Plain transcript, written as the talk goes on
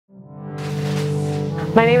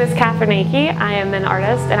My name is Katherine Akey. I am an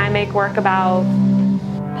artist and I make work about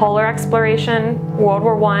polar exploration, World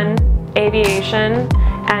War I, aviation,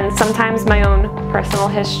 and sometimes my own personal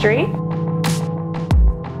history.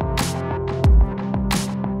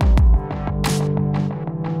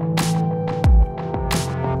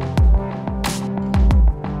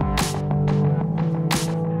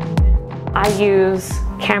 I use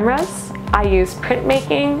cameras, I use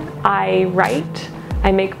printmaking, I write,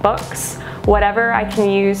 I make books, whatever I can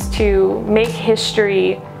use to make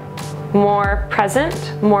history more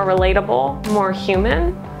present, more relatable, more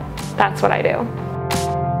human. That's what I do.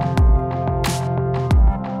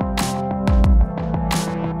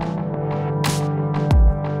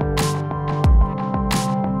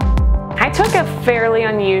 I took a fairly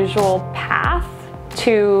unusual path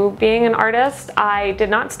to being an artist. I did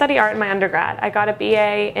not study art in my undergrad. I got a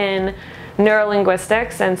BA in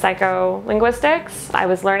neurolinguistics and psycholinguistics. I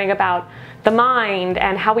was learning about the mind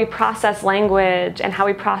and how we process language and how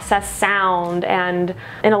we process sound, and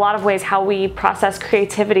in a lot of ways how we process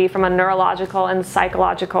creativity from a neurological and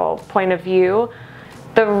psychological point of view.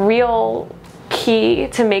 The real key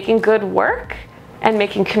to making good work and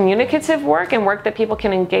making communicative work and work that people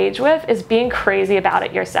can engage with is being crazy about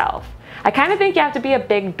it yourself. I kind of think you have to be a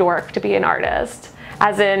big dork to be an artist.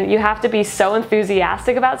 As in, you have to be so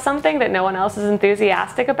enthusiastic about something that no one else is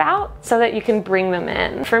enthusiastic about so that you can bring them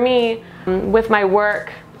in. For me, with my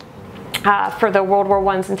work for the World War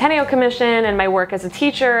I Centennial Commission and my work as a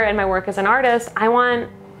teacher and my work as an artist, I want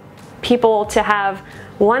people to have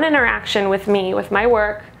one interaction with me, with my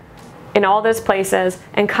work in all those places,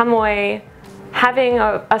 and come away having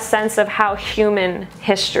a sense of how human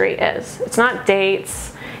history is. It's not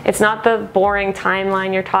dates, it's not the boring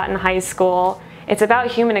timeline you're taught in high school. It's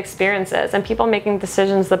about human experiences and people making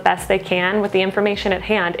decisions the best they can with the information at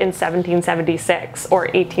hand in 1776 or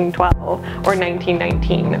 1812 or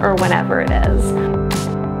 1919 or whenever it is.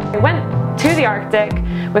 I went to the Arctic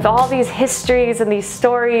with all these histories and these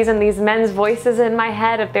stories and these men's voices in my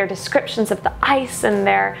head of their descriptions of the ice and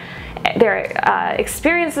their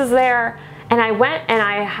experiences there. And I went and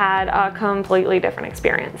I had a completely different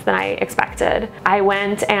experience than I expected. I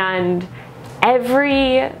went and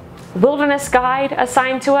every wilderness guide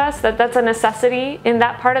assigned to us, that's a necessity in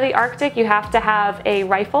that part of the Arctic. You have to have a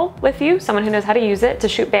rifle with you, someone who knows how to use it to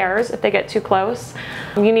shoot bears if they get too close.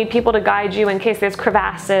 You need people to guide you in case there's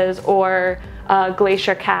crevasses or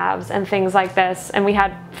glacier calves and things like this. And we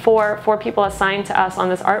had four people assigned to us on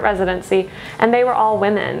this art residency, and they were all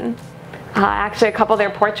women. Actually, a couple of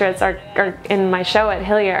their portraits are in my show at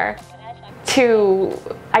Hillier. To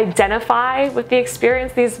identify with the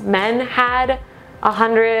experience these men had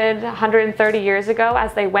 130 years ago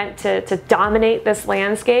as they went to dominate this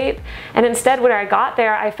landscape. And instead, when I got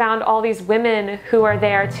there, I found all these women who are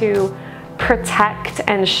there to protect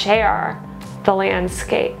and share the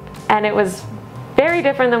landscape. And it was very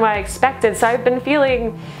different than what I expected. So I've been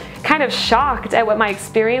feeling kind of shocked at what my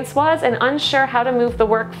experience was and unsure how to move the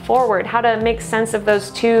work forward, how to make sense of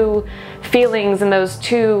those two feelings and those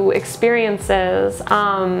two experiences.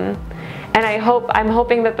 And I'm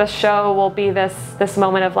hoping that the show will be this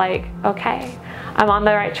moment of like, okay, I'm on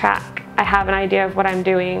the right track. I have an idea of what I'm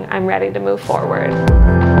doing. I'm ready to move forward.